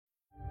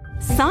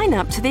Sign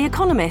up to The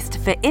Economist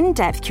for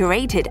in-depth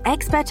curated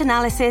expert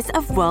analysis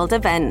of world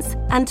events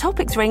and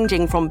topics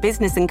ranging from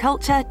business and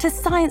culture to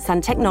science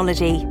and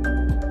technology.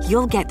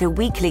 You'll get the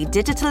weekly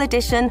digital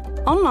edition,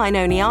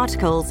 online-only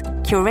articles,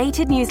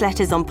 curated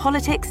newsletters on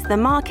politics, the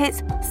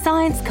markets,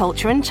 science,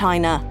 culture and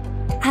China,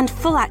 and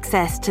full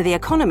access to The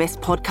Economist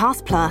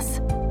Podcast Plus.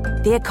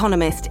 The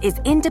Economist is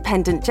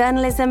independent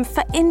journalism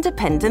for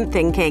independent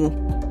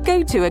thinking.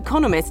 Go to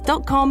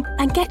economist.com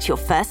and get your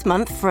first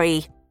month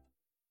free.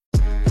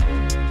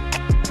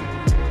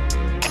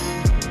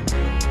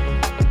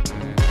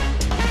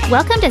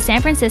 Welcome to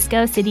San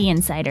Francisco City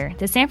Insider,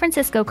 the San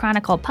Francisco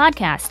Chronicle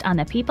podcast on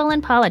the people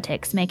and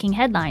politics making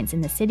headlines in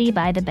the city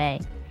by the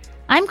Bay.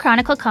 I'm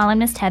Chronicle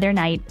columnist Heather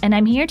Knight, and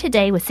I'm here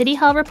today with City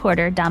Hall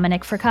reporter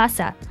Dominic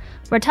Fracassa.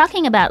 We're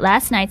talking about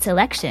last night's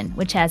election,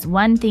 which has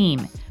one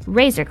theme: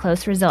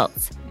 razor-close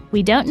results.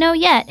 We don't know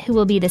yet who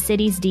will be the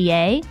city's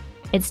DA,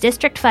 its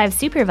District 5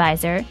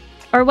 supervisor,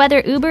 or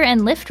whether Uber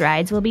and Lyft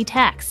rides will be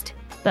taxed.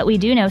 But we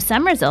do know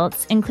some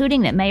results,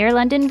 including that Mayor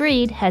London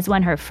Breed has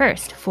won her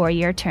first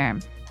 4-year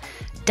term.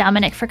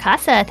 Dominic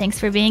Fracassa, thanks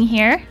for being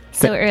here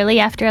so early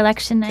after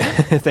election night.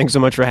 Thanks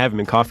so much for having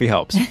me. Coffee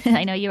helps.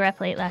 I know you were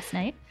up late last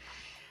night.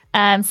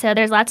 So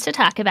there's lots to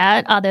talk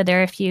about, although there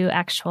are a few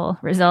actual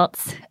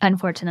results,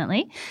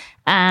 unfortunately.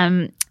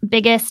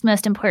 Biggest,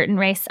 most important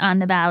race on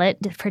the ballot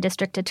for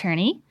district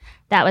attorney.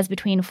 That was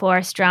between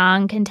 4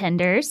 strong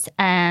contenders,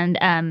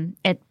 and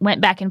it went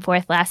back and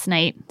forth last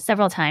night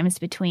several times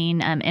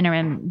between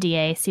interim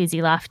DA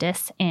Susie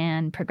Loftus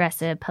and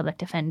progressive public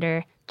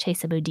defender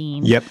Chesa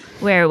Boudin. Yep.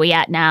 Where are we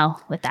at now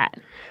with that?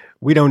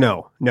 We don't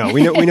know. No,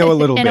 we know a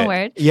little In bit. a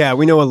word. Yeah,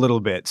 we know a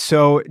little bit.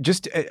 So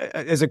just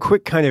as a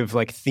quick kind of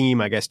like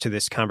theme, I guess, to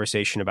this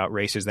conversation about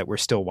races that we're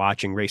still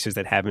watching, races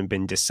that haven't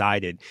been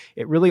decided,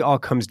 it really all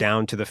comes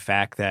down to the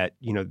fact that,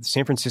 you know,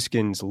 San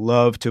Franciscans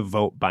love to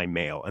vote by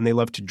mail, and they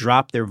love to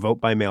drop their vote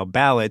by mail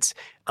ballots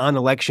on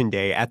election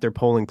day at their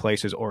polling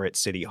places or at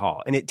City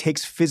Hall. And it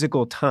takes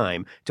physical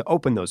time to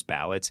open those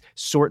ballots,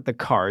 sort the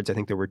cards. I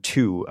think there were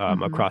 2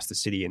 across the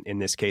city in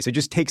this case. It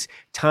just takes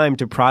time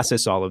to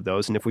process all of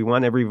those. And if we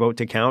want every vote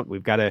to count,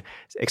 we've got to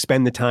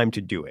expend the time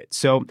to do it.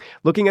 So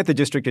looking at the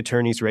district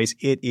attorney's race,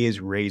 it is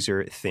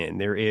razor thin.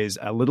 There is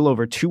a little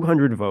over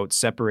 200 votes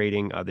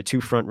separating the 2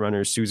 front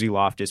runners, Susie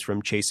Loftus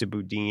from Chesa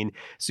Boudin.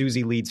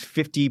 Susie leads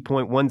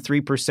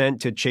 50.13%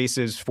 to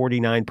Chesa's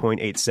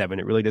 49.87%.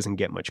 It really doesn't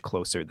get much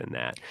closer than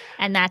that.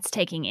 And that's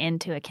taking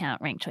into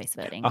account ranked choice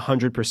voting.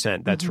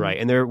 100%. That's right.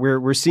 And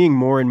we're seeing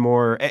more and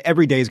more.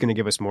 Every day is going to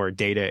give us more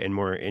data and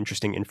more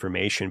interesting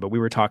information. But we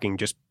were talking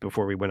just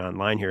before we went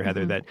online here,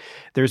 Heather, that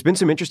there's been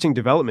some interesting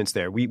developments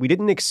there. We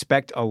didn't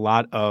expect a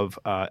lot of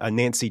a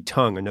Nancy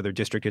Tung, another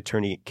district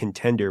attorney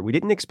contender. We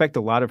didn't expect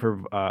a lot of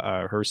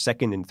her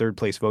second and third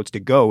place votes to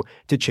go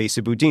to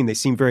Chesa Boudin. They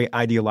seem very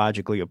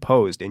ideologically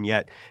opposed. And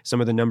yet some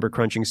of the number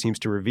crunching seems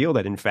to reveal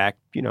that, in fact,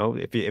 you know,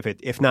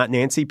 if not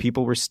Nancy,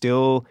 people were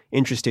still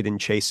interested in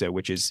Chesa,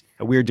 which is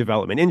a weird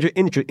development,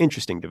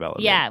 interesting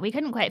development. Yeah, we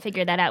couldn't quite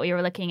figure that out. We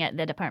were looking at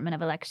the Department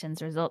of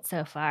Elections results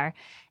so far,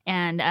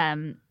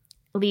 and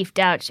Leif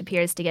Douch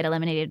appears to get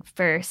eliminated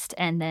first,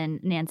 and then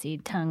Nancy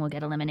Tung will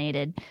get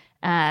eliminated.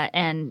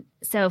 And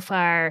so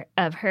far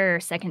of her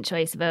second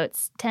choice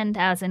votes,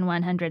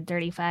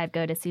 10,135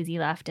 go to Susie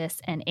Loftus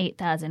and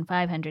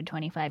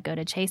 8,525 go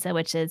to Chesa,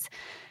 which is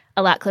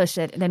a lot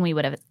closer than we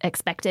would have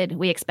expected.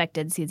 We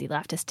expected Susie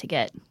Loftus to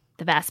get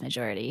the vast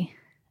majority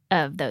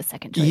of those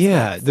second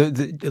choice votes.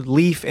 The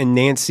Leif and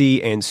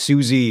Nancy and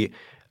Susie,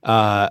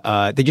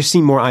 they just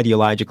seem more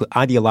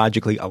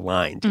ideologically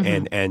aligned.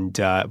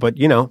 But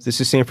you know,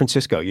 this is San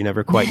Francisco. You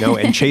never quite know.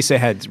 And Chesa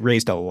had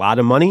raised a lot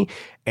of money,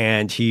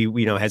 and he,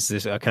 you know, has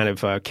this kind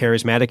of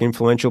charismatic,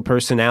 influential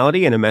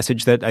personality and a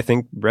message that I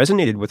think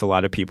resonated with a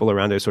lot of people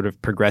around a sort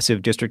of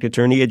progressive district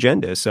attorney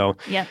agenda. So.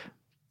 Yep.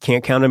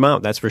 Can't count him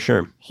out, that's for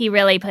sure. He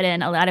really put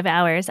in a lot of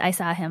hours. I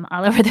saw him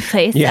all over the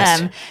place.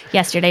 Yes.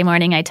 Yesterday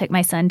morning, I took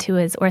my son to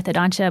his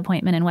orthodontia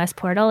appointment in West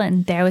Portal,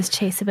 and there was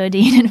Chesa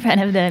Boudin in front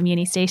of the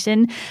Muni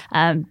station,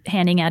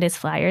 handing out his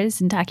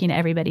flyers and talking to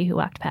everybody who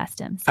walked past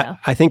him. So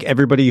I think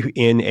everybody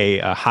in a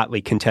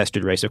hotly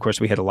contested race, of course,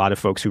 we had a lot of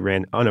folks who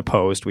ran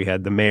unopposed. We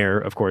had the mayor,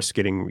 of course,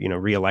 getting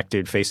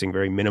reelected, facing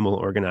very minimal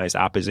organized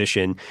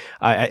opposition.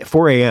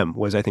 4 a.m.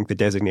 was, I think, the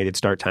designated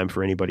start time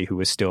for anybody who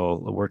was still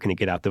working to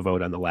get out the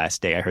vote on the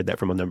last day. I heard that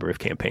from a number of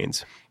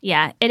campaigns.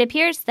 Yeah, it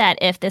appears that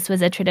if this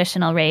was a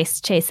traditional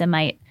race, Chesa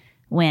might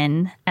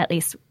win, at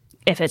least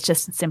if it's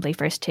just simply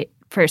first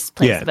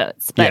place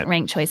votes. But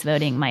ranked choice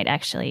voting might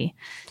actually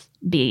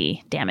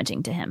be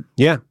damaging to him.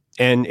 Yeah.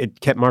 And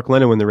it kept Mark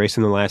Leno in the race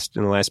in the last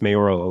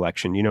mayoral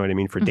election, you know what I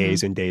mean, for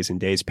days and days and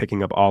days,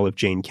 picking up all of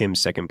Jane Kim's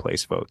second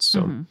place votes.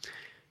 So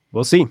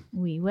we'll see.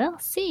 We will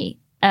see.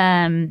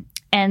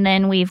 And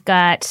then we've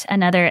got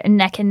another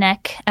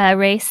neck-and-neck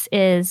race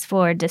is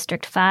for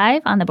District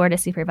 5 on the Board of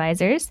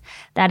Supervisors.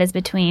 That is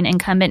between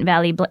incumbent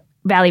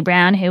Valley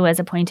Brown, who was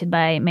appointed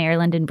by Mayor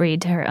London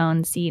Breed to her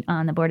own seat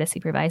on the Board of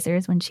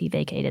Supervisors when she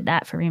vacated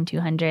that for Room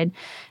 200,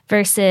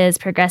 versus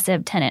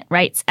progressive tenant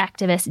rights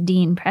activist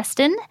Dean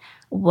Preston.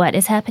 What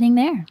is happening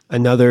there?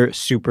 Another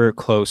super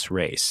close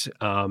race.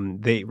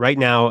 Right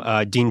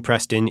now, Dean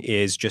Preston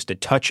is just a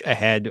touch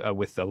ahead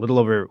with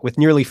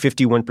nearly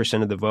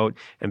 51% of the vote,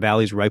 and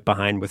Valley's right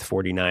behind with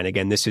 49.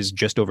 Again, this is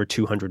just over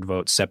 200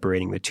 votes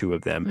separating the two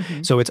of them.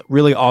 Mm-hmm. So it's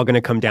really all going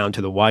to come down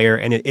to the wire.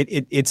 And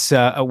it's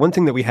one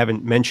thing that we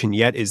haven't mentioned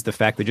yet is the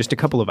fact that just a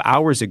couple of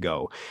hours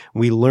ago,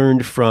 we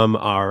learned from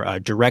our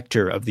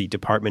director of the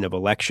Department of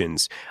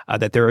Elections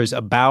that there is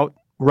about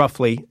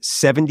roughly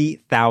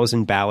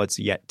 70,000 ballots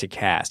yet to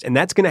cast. And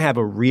that's going to have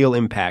a real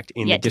impact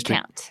in the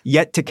district.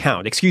 Yet to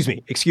count. Excuse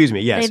me.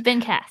 Yes. They've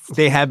been cast.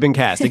 They have been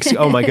cast.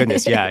 Oh, my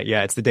goodness. Yeah.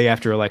 It's the day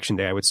after Election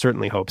Day. I would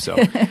certainly hope so.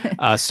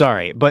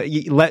 Sorry. But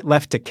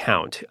left to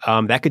count.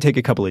 That could take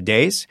a couple of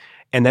days.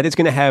 And that is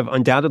going to have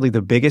undoubtedly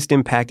the biggest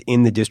impact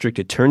in the district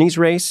attorney's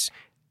race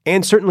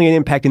and certainly an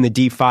impact in the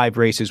D5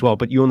 race as well.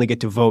 But you only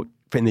get to vote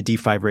in the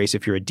D5 race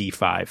if you're a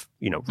D5,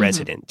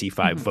 resident,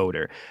 D5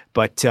 voter.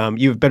 But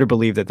you better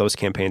believe that those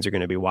campaigns are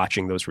going to be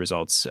watching those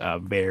results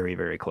very,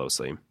 very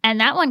closely. And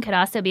that one could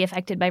also be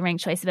affected by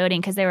ranked choice voting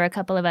because there were a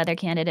couple of other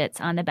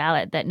candidates on the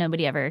ballot that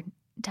nobody ever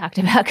talked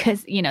about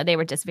because, they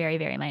were just very,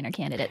 very minor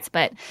candidates.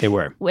 But they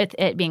were. With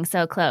it being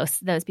so close,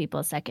 those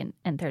people's second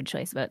and third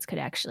choice votes could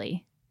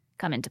actually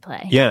come into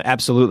play. Yeah,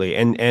 absolutely.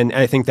 And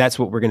I think that's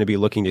what we're going to be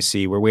looking to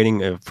see. We're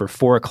waiting for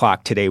 4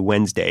 o'clock today,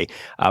 Wednesday,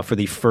 for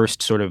the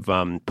first sort of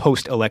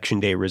post-election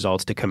day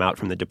results to come out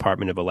from the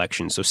Department of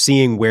Elections. So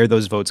seeing where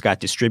those votes got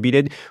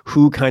distributed,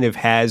 who kind of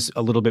has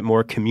a little bit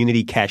more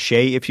community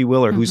cachet, if you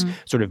will, or whose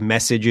sort of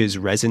messages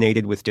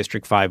resonated with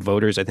District 5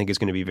 voters, I think is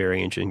going to be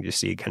very interesting to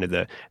see kind of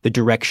the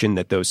direction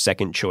that those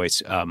second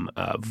choice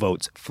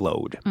votes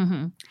flowed.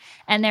 Mm-hmm.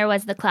 And there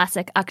was the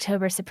classic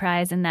October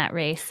surprise in that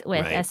race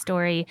with a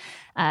story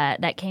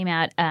that came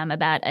out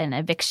about an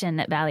eviction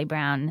that Valley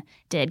Brown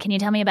did. Can you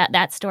tell me about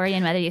that story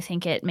and whether you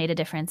think it made a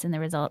difference in the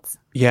results?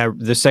 Yeah,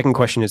 the second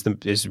question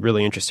is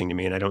really interesting to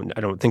me, and I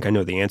don't think I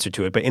know the answer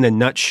to it. But in a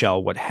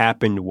nutshell, what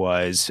happened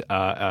was,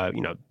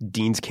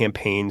 Dean's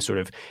campaign sort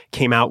of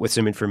came out with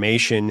some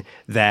information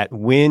that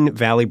when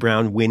Valley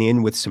Brown went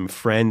in with some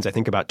friends, I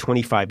think about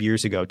 25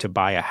 years ago, to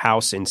buy a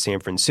house in San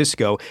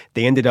Francisco,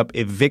 they ended up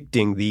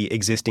evicting the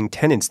existing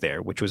tenants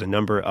there, which was a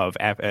number of,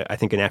 I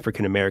think, an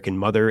African-American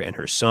mother and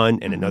her son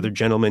and another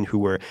gentleman who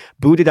were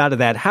booted out of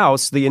that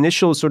house. The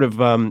initial sort of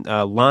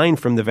line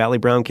from the Valley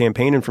Brown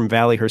campaign and from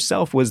Valley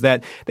herself was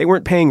that they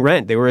weren't paying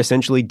rent. They were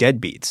essentially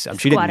deadbeats.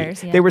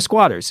 Squatters, They were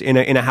squatters in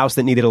a house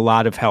that needed a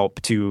lot of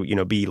help to,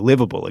 be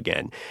livable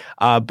again.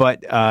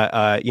 But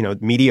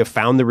media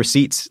found the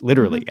receipts,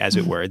 literally, as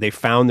it were. They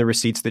found the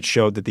receipts that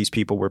showed that these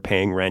people were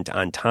paying rent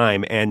on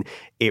time. And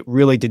it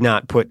really did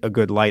not put a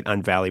good light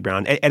on Valley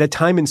Brown at a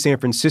time in San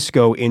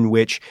Francisco in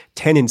which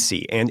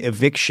tenancy and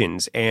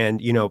evictions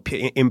and,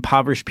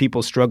 impoverished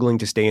people struggling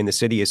to stay in the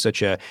city is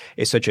such a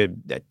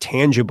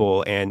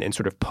tangible and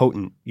sort of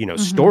potent,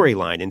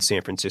 storyline in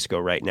San Francisco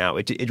right now.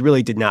 It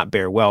really did not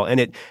bear well. And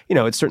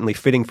it's certainly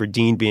fitting for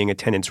Dean being a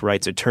tenants'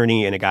 rights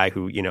attorney and a guy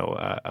who,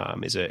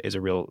 is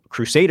a real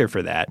crusader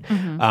for that,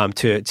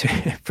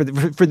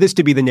 for this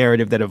to be the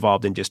narrative that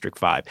evolved in District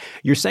 5.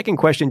 Your second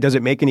question, does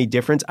it make any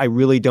difference? I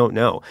really don't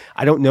know.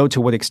 I don't know to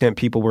what extent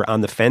people were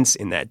on the fence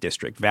in that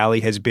district. Valley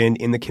has been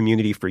in the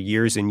community for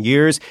years and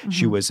years.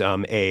 She was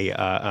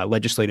a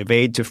legislative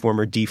aide to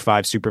former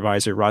D5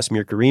 Supervisor Ras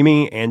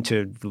Mirkarimi and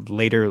to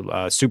later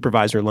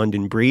Supervisor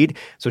London Breed.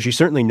 So she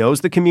certainly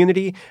knows the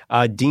community.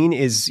 Dean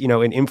is,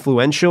 an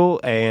influential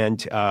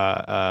and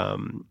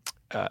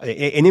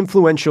an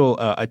influential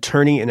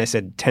attorney, and I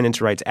said tenants'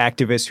 rights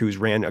activist who's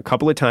ran a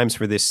couple of times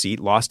for this seat,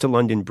 lost to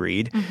London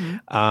Breed,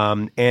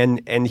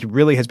 and he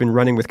really has been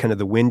running with kind of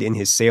the wind in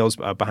his sails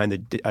behind the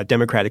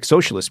Democratic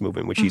Socialist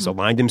movement, which he's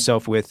aligned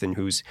himself with and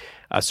who's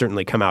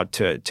certainly come out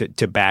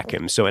to back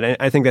him. So, and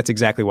I think that's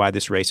exactly why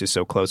this race is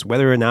so close.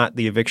 Whether or not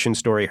the eviction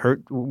story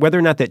hurt, whether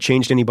or not that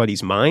changed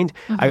anybody's mind,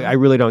 I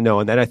really don't know,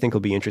 and that I think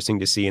will be interesting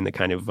to see in the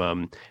kind of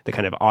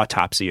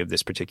autopsy of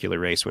this particular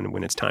race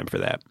when it's time for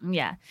that.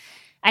 Yeah.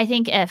 I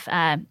think if,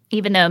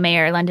 even though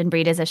Mayor London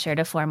Breed is assured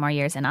of 4 more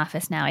years in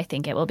office now, I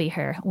think it will be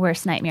her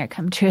worst nightmare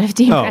come true if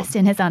Dean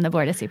Preston is on the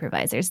Board of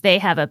Supervisors.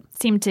 They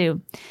seem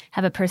to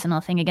have a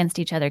personal thing against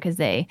each other because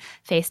they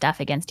faced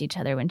off against each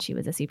other when she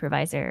was a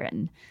supervisor.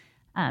 And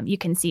you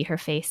can see her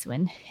face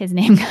when his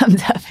name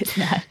comes up. It's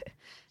not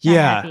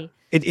happy.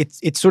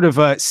 It sort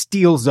of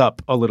steals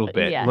up a little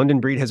bit. Yeah. London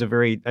Breed has a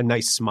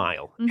nice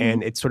smile,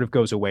 and it sort of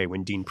goes away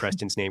when Dean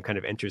Preston's name kind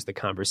of enters the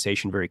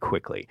conversation very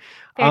quickly.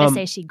 Fair to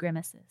say she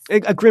grimaces.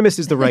 A grimace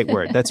is the right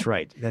word. That's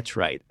right.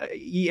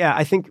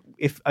 I think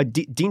if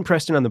Dean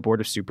Preston on the Board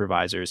of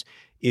Supervisors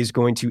is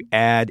going to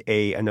add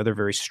another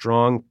very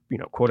strong,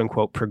 quote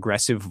unquote,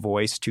 progressive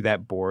voice to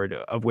that board,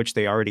 of which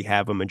they already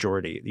have a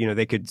majority.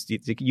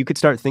 You could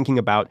start thinking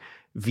about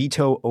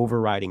veto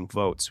overriding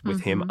votes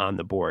with him on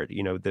the board.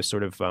 The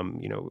sort of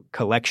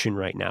collection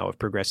right now of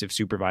progressive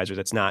supervisors.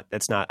 That's not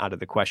out of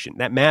the question.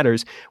 That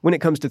matters when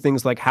it comes to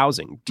things like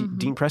housing.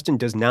 Dean Preston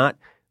does not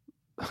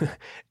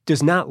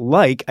does not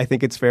like, I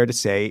think it's fair to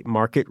say,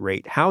 market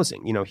rate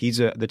housing. He's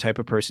the type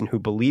of person who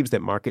believes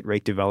that market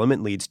rate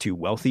development leads to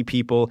wealthy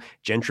people,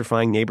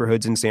 gentrifying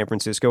neighborhoods in San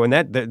Francisco, and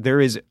that there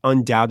is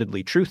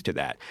undoubtedly truth to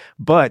that.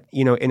 But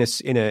in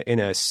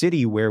a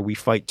city where we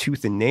fight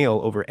tooth and nail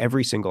over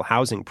every single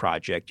housing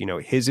project,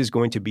 his is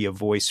going to be a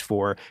voice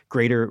for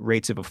greater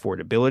rates of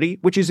affordability,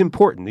 which is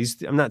important.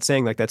 I'm not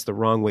saying like that's the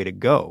wrong way to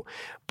go,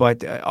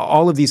 but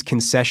all of these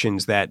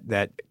concessions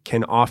that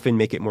can often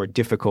make it more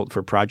difficult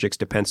for projects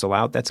to pencil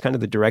out, that's kind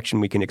of the direction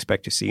we can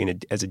expect to see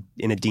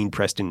in a Dean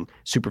Preston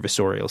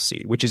supervisorial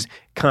seat, which is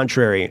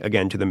contrary,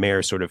 again, to the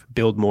mayor's sort of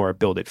build more,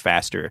 build it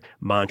faster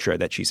mantra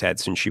that she's had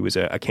since she was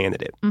a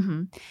candidate.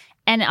 Mm-hmm.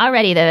 And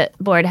already the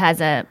board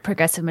has a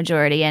progressive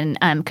majority,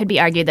 and could be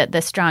argued that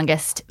the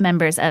strongest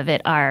members of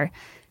it are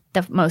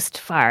the most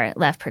far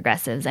left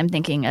progressives. I'm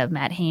thinking of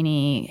Matt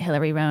Haney,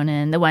 Hillary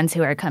Ronen, the ones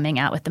who are coming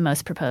out with the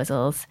most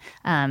proposals,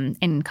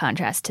 in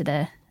contrast to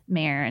the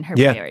mayor and her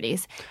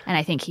priorities. And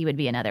I think he would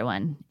be another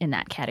one in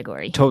that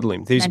category. Totally.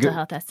 Mental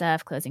health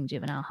SF, closing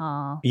juvenile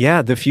hall.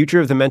 Yeah, the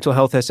future of the mental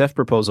health SF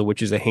proposal,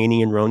 which is a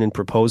Haney and Ronen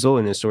proposal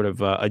and is sort of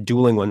a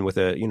dueling one with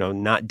a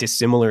not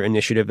dissimilar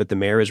initiative that the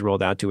mayor has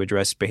rolled out to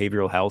address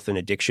behavioral health and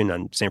addiction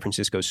on San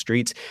Francisco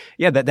streets.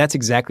 Yeah, that's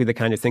exactly the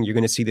kind of thing. You're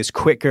going to see this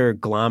quicker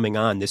glomming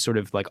on, this sort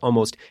of like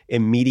almost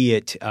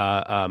immediate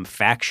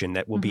faction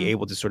that will be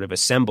able to sort of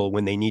assemble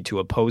when they need to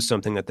oppose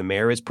something that the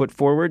mayor has put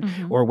forward,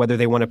 or whether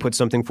they want to put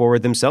something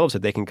forward themselves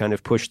that they can kind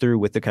of push through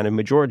with the kind of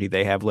majority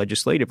they have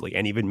legislatively,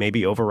 and even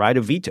maybe override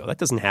a veto. That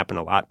doesn't happen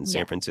a lot in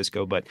San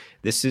Francisco, but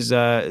this is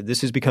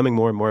becoming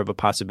more and more of a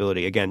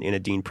possibility, again, in a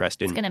Dean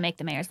Preston. It's going to make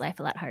the mayor's life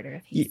a lot harder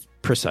if he's...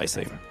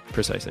 Precisely.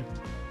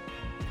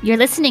 You're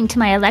listening to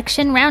my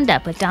election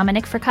roundup with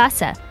Dominic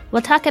Fracassa.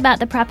 We'll talk about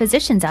the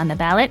propositions on the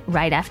ballot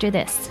right after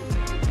this.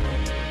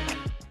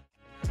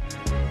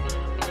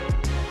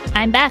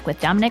 I'm back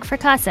with Dominic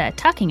Fracassa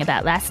talking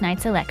about last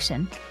night's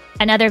election.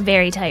 Another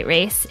very tight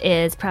race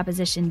is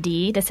Proposition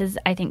D. This is,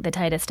 I think, the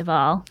tightest of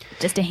all.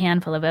 Just a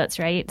handful of votes,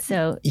 right?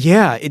 So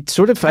yeah, it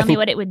sort of tell me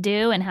what it would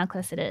do and how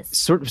close it is.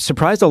 Sort of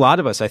surprised a lot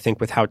of us, I think,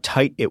 with how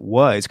tight it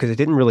was, because it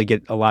didn't really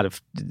get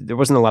there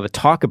wasn't a lot of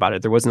talk about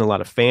it. There wasn't a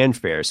lot of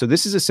fanfare. So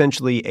this is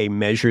essentially a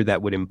measure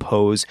that would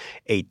impose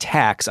a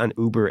tax on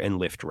Uber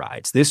and Lyft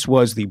rides. This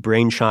was the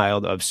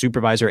brainchild of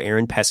Supervisor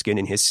Aaron Peskin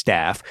and his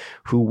staff,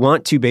 who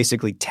want to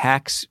basically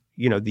tax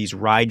these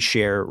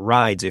rideshare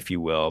rides, if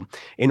you will,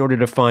 in order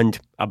to fund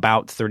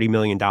about $30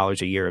 million a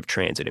year of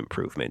transit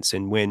improvements.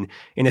 And when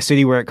in a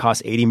city where it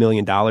costs $80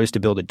 million to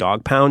build a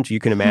dog pound, you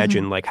can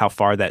imagine like how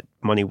far that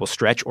money will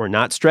stretch or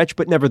not stretch.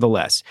 But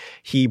nevertheless,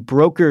 he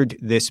brokered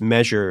this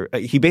measure.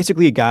 He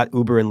basically got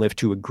Uber and Lyft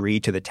to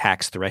agree to the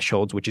tax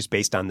thresholds, which is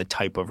based on the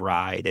type of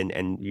ride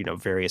and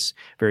various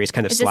kind of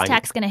sliding. Is this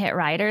tax going to hit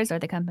riders or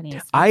the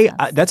companies?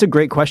 That's a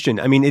great question.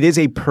 I mean, it is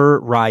a per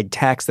ride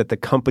tax that the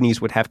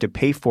companies would have to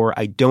pay for.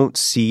 I don't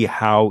see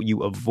how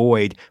you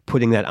avoid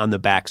putting that on the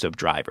backs of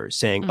drivers,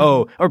 saying,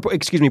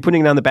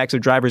 putting it on the backs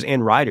of drivers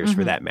and riders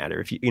for that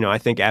matter. If I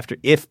think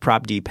if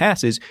Prop D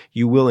passes,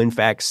 you will in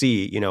fact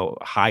see,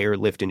 higher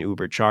Lyft and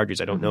Uber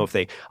charges. I don't know if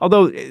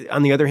although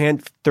on the other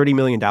hand, $30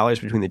 million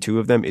between the two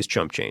of them is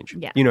chump change.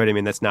 Yeah. You know what I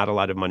mean? That's not a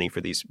lot of money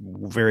for these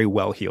very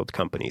well-heeled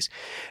companies.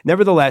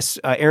 Nevertheless,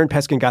 Aaron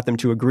Peskin got them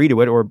to agree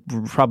to it, or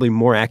probably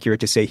more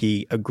accurate to say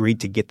he agreed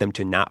to get them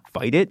to not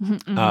fight it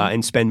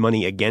and spend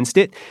money against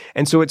it.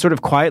 And so it sort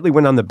of quietly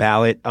went on the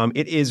ballot.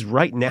 It is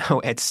right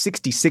now at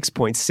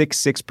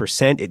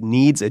 66.66%. It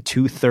needs a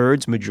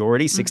 2/3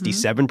 majority,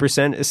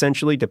 67%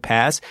 essentially, to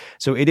pass.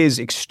 So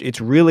it's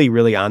really,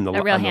 really on the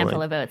line. A real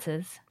handful of votes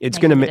is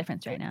going to make a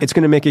difference right now. It's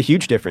going to make a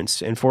huge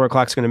difference, and 4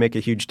 o'clock is going to make a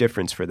huge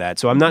difference for that.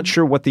 So I'm not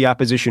sure what the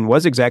opposition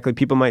was exactly.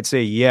 People might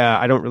say, yeah,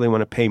 I don't really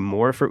want to pay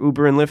more for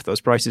Uber and Lyft. Those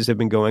prices have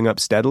been going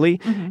up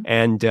steadily,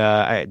 and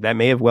that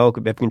may have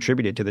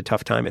contributed to the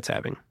tough time it's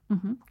having.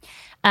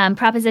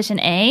 Proposition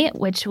A,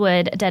 which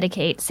would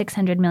dedicate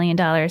 $600 million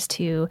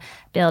to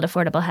build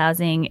affordable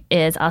housing,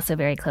 is also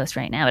very close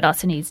right now. It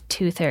also needs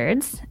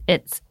 2/3.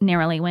 It's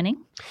narrowly winning.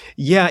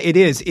 Yeah, it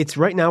is. It's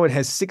right now it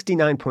has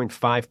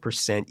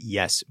 69.5%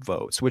 yes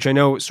votes, which I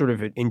know sort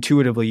of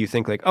intuitively you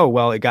think like, oh,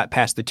 well, it got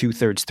past the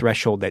 2/3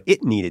 threshold that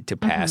it needed to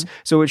pass.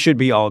 So it should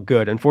be all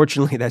good.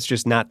 Unfortunately, that's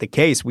just not the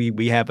case.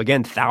 We have,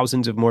 again,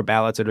 thousands of more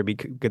ballots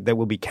that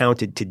will be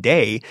counted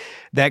today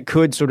that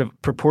could sort of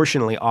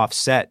proportionally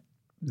offset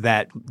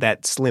that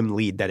slim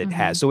lead that it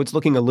has. So it's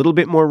looking a little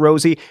bit more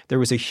rosy. There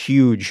was a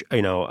huge,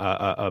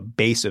 a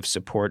base of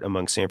support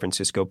among San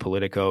Francisco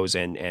politicos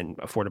and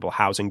affordable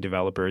housing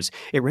developers.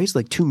 It raised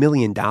like $2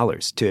 million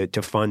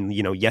to fund,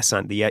 Yes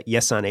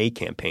on A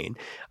campaign.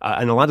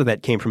 And a lot of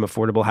that came from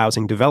affordable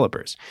housing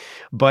developers.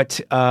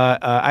 But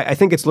I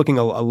think it's looking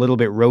a little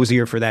bit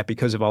rosier for that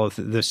because of all of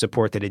the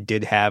support that it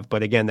did have.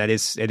 But again,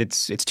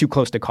 it's too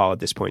close to call at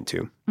this point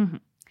too.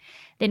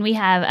 Then we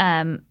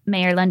have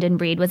Mayor London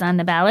Breed was on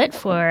the ballot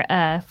for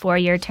a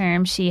 4-year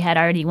term. She had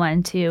already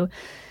won to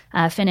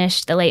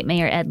finish the late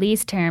Mayor Ed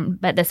Lee's term,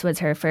 but this was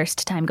her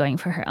first time going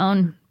for her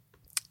own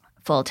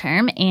full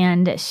term,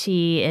 and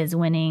she is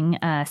winning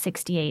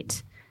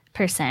 68%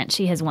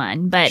 she has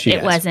won, but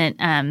it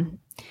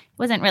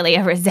wasn't really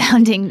a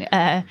resounding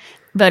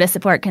vote of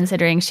support,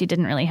 considering she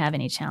didn't really have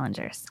any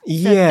challengers.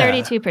 Yeah.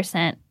 So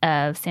 32%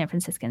 of San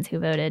Franciscans who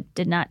voted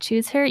did not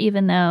choose her,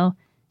 even though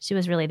she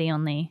was really the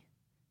only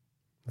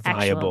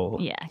viable,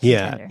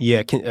 contender.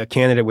 A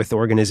candidate with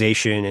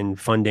organization and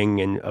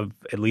funding and of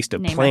at least a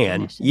Name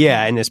plan. recognition.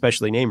 Yeah, and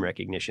especially name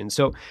recognition.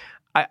 So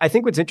I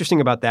think what's interesting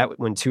about that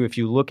one too, if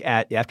you look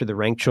at after the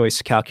ranked choice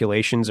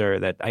calculations are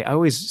that I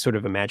always sort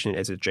of imagine it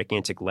as a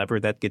gigantic lever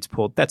that gets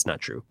pulled. That's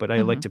not true, but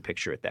I like to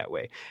picture it that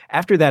way.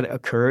 After that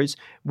occurs,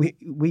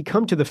 we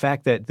come to the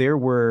fact that there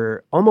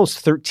were almost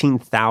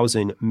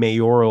 13,000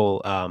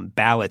 mayoral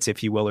ballots,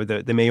 if you will, or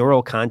the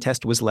mayoral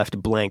contest was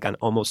left blank on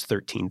almost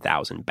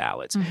 13,000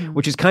 ballots,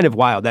 which is kind of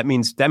wild.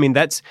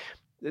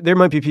 There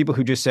might be people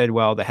who just said,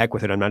 well, the heck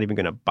with it. I'm not even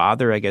going to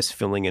bother, I guess,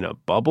 filling in a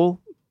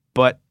bubble.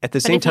 But at the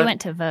same time, if you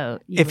went to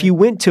vote, you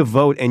went to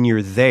vote and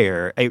you're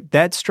there,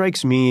 that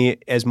strikes me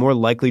as more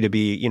likely to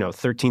be,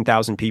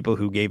 13,000 people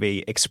who gave a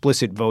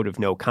explicit vote of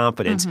no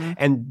confidence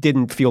and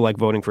didn't feel like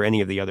voting for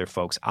any of the other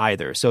folks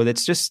either. So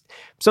that's just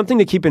something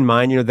to keep in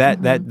mind.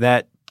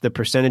 That the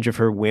percentage of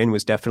her win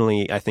was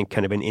definitely, I think,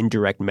 kind of an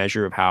indirect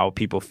measure of how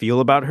people feel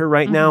about her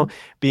right now.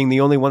 Being the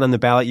only one on the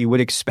ballot, you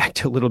would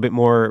expect a little bit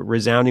more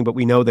resounding, but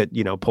we know that,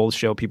 polls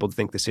show people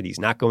think the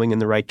city's not going in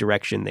the right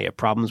direction. They have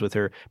problems with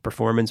her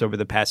performance over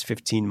the past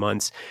 15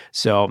 months.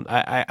 So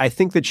I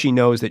think that she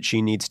knows that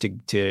she needs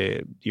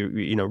to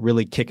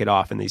really kick it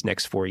off in these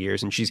next 4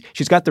 years. And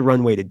she's got the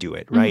runway to do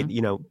it, right?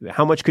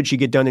 How much could she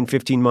get done in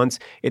 15 months?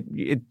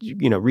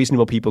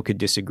 Reasonable people could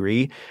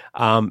disagree.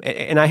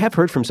 And I have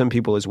heard from some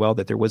people as well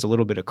that there was a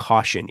little bit of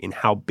caution in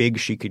how big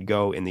she could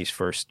go in these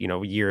first,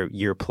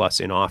 year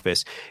plus in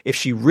office. If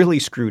she really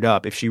screwed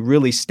up, if she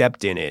really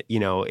stepped in it,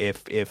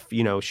 if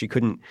she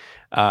couldn't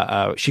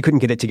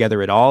get it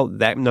together at all,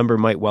 that number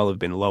might well have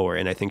been lower.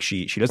 And I think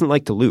she doesn't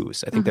like to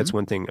lose. I think that's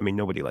one thing. I mean,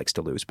 nobody likes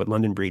to lose, but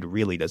London Breed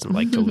really doesn't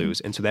like to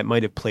lose. And so that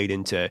might have played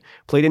into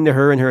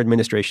her and her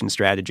administration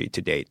strategy to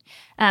date.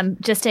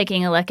 Just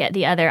taking a look at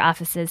the other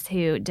offices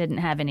who didn't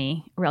have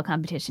any real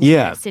competition.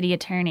 Yeah. City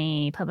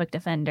attorney, public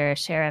defender,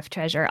 sheriff,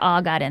 treasurer,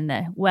 all got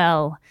into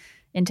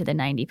the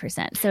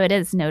 90%. So it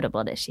is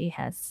notable that she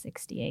has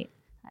 68.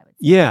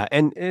 Yeah,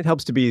 and it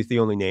helps to be the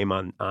only name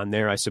on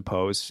there, I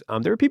suppose.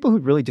 There are people who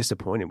are really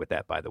disappointed with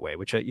that, by the way,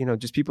 which,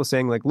 just people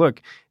saying like,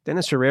 look,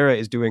 Dennis Herrera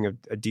is doing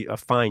a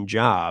fine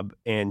job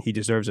and he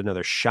deserves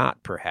another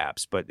shot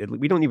perhaps, but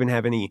we don't even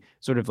have any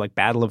sort of like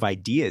battle of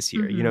ideas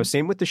here.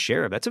 Same with the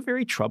sheriff. That's a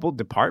very troubled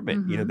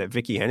department, that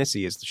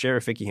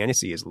Sheriff Vicky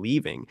Hennessy is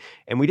leaving.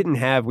 And we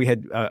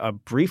had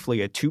briefly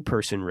a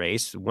two-person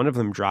race. One of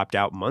them dropped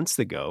out months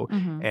ago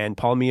and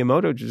Paul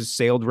Miyamoto just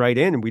sailed right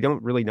in, and we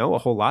don't really know a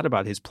whole lot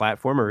about his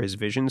platform or his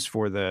visions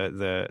for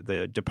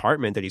the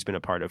department that he's been a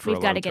part of for a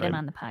long time. We've got to get him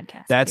on the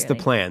podcast. That's the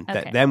plan.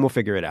 Okay. Then we'll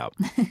figure it out.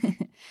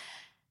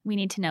 We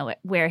need to know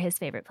where his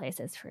favorite place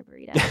is for a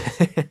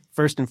burrito.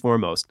 First and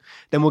foremost.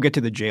 Then we'll get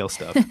to the jail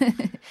stuff.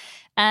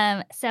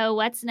 So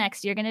what's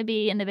next? You're going to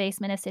be in the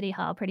basement of City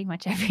Hall pretty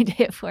much every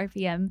day at 4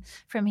 p.m.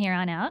 from here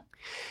on out?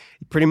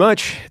 Pretty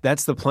much.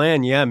 That's the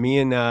plan. Yeah, me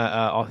and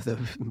all the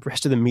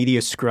rest of the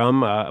media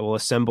scrum will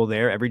assemble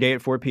there every day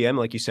at 4 p.m.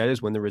 Like you said,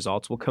 is when the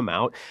results will come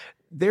out.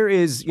 There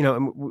is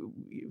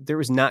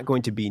not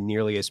going to be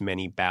nearly as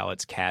many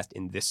ballots cast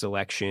in this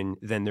election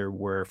than there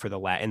were for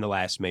in the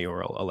last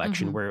mayoral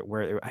election,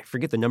 where I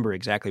forget the number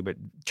exactly, but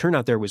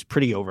turnout there was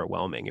pretty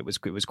overwhelming. It was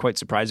quite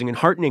surprising and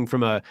heartening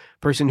from a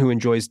person who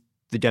enjoys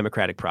the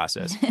democratic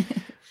process.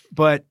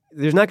 But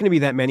there's not going to be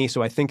that many,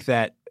 so I think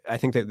that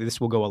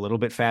this will go a little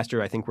bit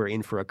faster. I think we're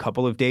in for a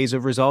couple of days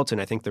of results, and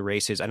I think the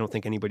races, I don't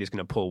think anybody's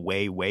going to pull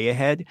way, way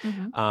ahead.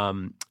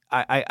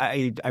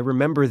 I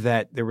remember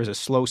that there was a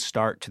slow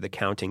start to the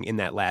counting in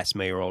that last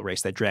mayoral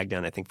race that dragged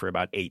down, I think, for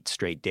about 8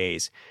 straight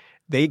days.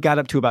 They got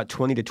up to about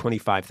 20 to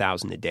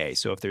 25,000 a day.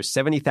 So if there's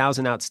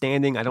 70,000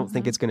 outstanding, I don't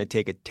think it's going to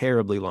take a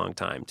terribly long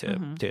time to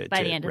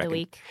by the end of the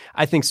week.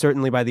 I think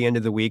certainly by the end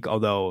of the week,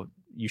 although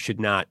you should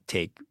not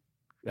take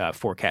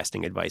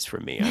forecasting advice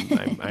from me.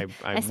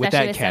 I'm with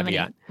that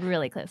caveat. So many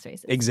really close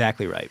races.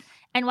 Exactly right.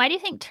 And why do you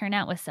think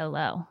turnout was so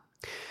low?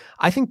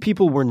 I think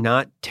people were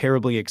not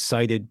terribly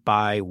excited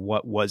by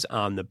what was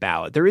on the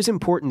ballot. There is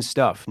important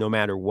stuff no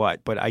matter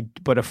what, but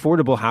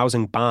affordable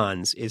housing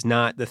bonds is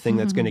not the thing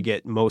that's going to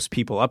get most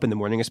people up in the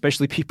morning,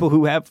 especially people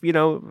who have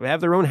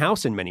their own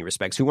house in many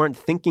respects, who aren't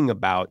thinking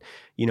about,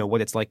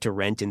 what it's like to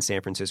rent in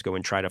San Francisco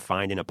and try to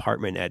find an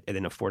apartment at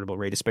an affordable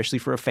rate, especially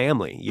for a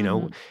family,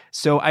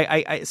 So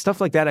I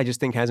stuff like that I just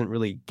think hasn't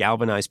really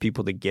galvanized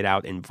people to get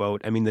out and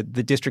vote. I mean,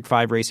 the District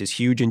 5 race is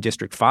huge in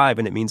District 5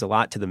 and it means a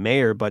lot to the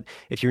mayor, but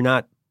if you're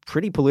not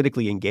pretty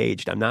politically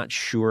engaged. I'm not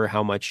sure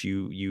how much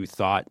you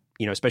thought,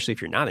 especially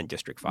if you're not in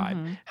District 5,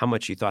 how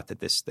much you thought that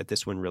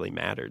this one really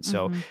mattered.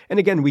 So, and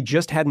again, we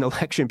just had an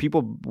election.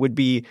 People would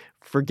be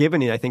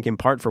forgiven, I think, in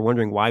part for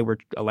wondering why we're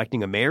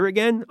electing a mayor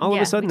again all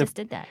of a sudden. We just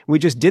did that. We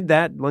just did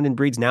that. London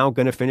Breed's now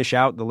going to finish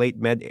out the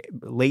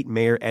late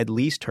Mayor Ed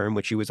Lee's term,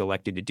 which she was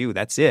elected to do.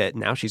 That's it.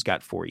 Now she's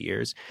got 4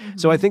 years.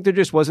 So I think there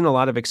just wasn't a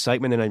lot of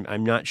excitement, and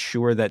I'm not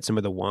sure that some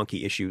of the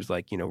wonky issues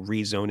like,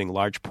 rezoning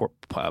large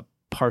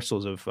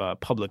parcels of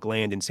public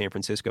land in San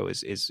Francisco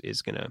is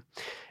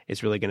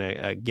really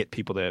gonna get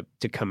people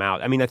to come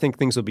out. I mean, I think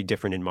things will be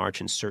different in March,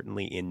 and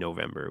certainly in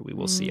November we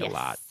will see a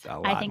lot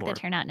I think more. The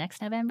turnout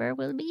next November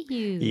will be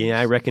huge. Yeah,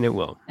 I reckon it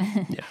will.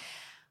 Yeah.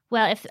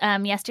 Well, if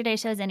yesterday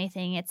shows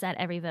anything, it's that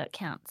every vote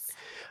counts.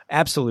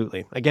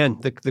 Absolutely. Again,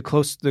 the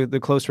close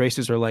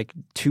races are like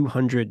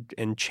 200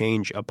 and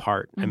change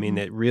apart. I mean,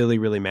 it really,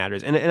 really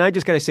matters. And I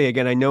just got to say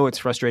again, I know it's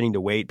frustrating to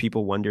wait.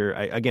 People wonder.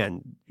 I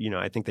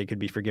think they could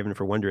be forgiven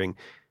for wondering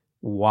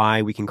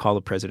why we can call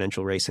a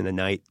presidential race in a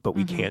night, but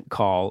we can't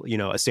call,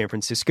 a San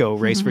Francisco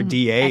race for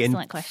DA in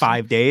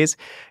 5 days.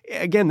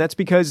 Again, that's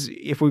because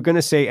if we're going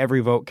to say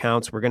every vote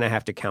counts, we're going to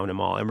have to count them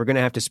all. And we're going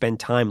to have to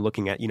spend time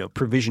looking at,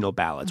 provisional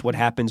ballots. What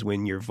happens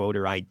when your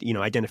voter,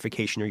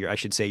 identification, or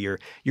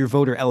your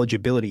voter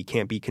eligibility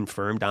can't be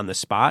confirmed on the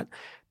spot?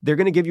 They're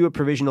going to give you a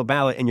provisional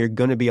ballot and you're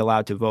going to be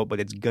allowed to vote,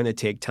 but it's going to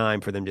take time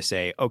for them to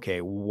say,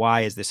 okay,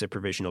 why is this a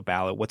provisional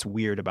ballot? What's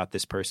weird about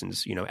this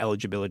person's,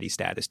 eligibility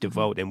status to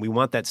vote? And we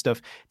want that stuff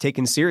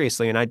taken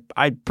seriously. And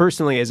I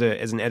personally, as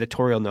an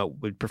editorial note,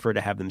 would prefer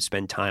to have them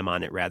spend time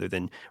on it rather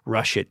than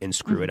rush it and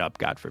screw it up,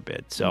 God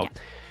forbid. So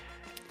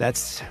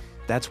that's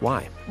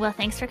why. Well,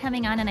 thanks for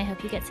coming on, and I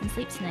hope you get some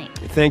sleep tonight.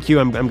 Thank you.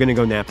 I'm going to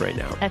go nap right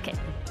now. Okay.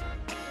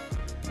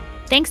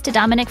 Thanks to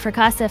Dominic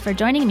Fracassa for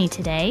joining me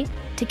today,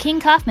 to King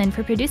Kaufman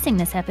for producing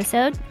this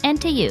episode, and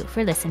to you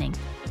for listening.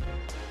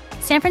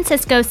 San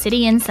Francisco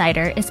City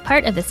Insider is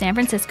part of the San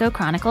Francisco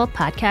Chronicle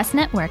podcast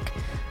network.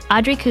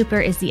 Audrey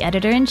Cooper is the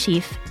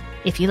editor-in-chief.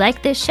 If you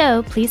like this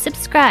show, please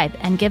subscribe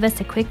and give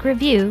us a quick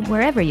review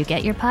wherever you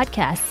get your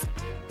podcasts.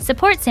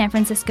 Support San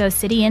Francisco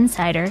City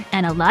Insider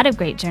and a lot of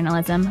great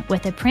journalism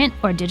with a print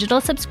or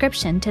digital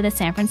subscription to the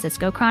San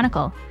Francisco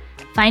Chronicle.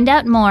 Find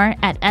out more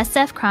at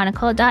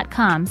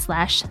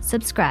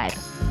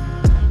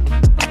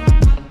sfchronicle.com/subscribe.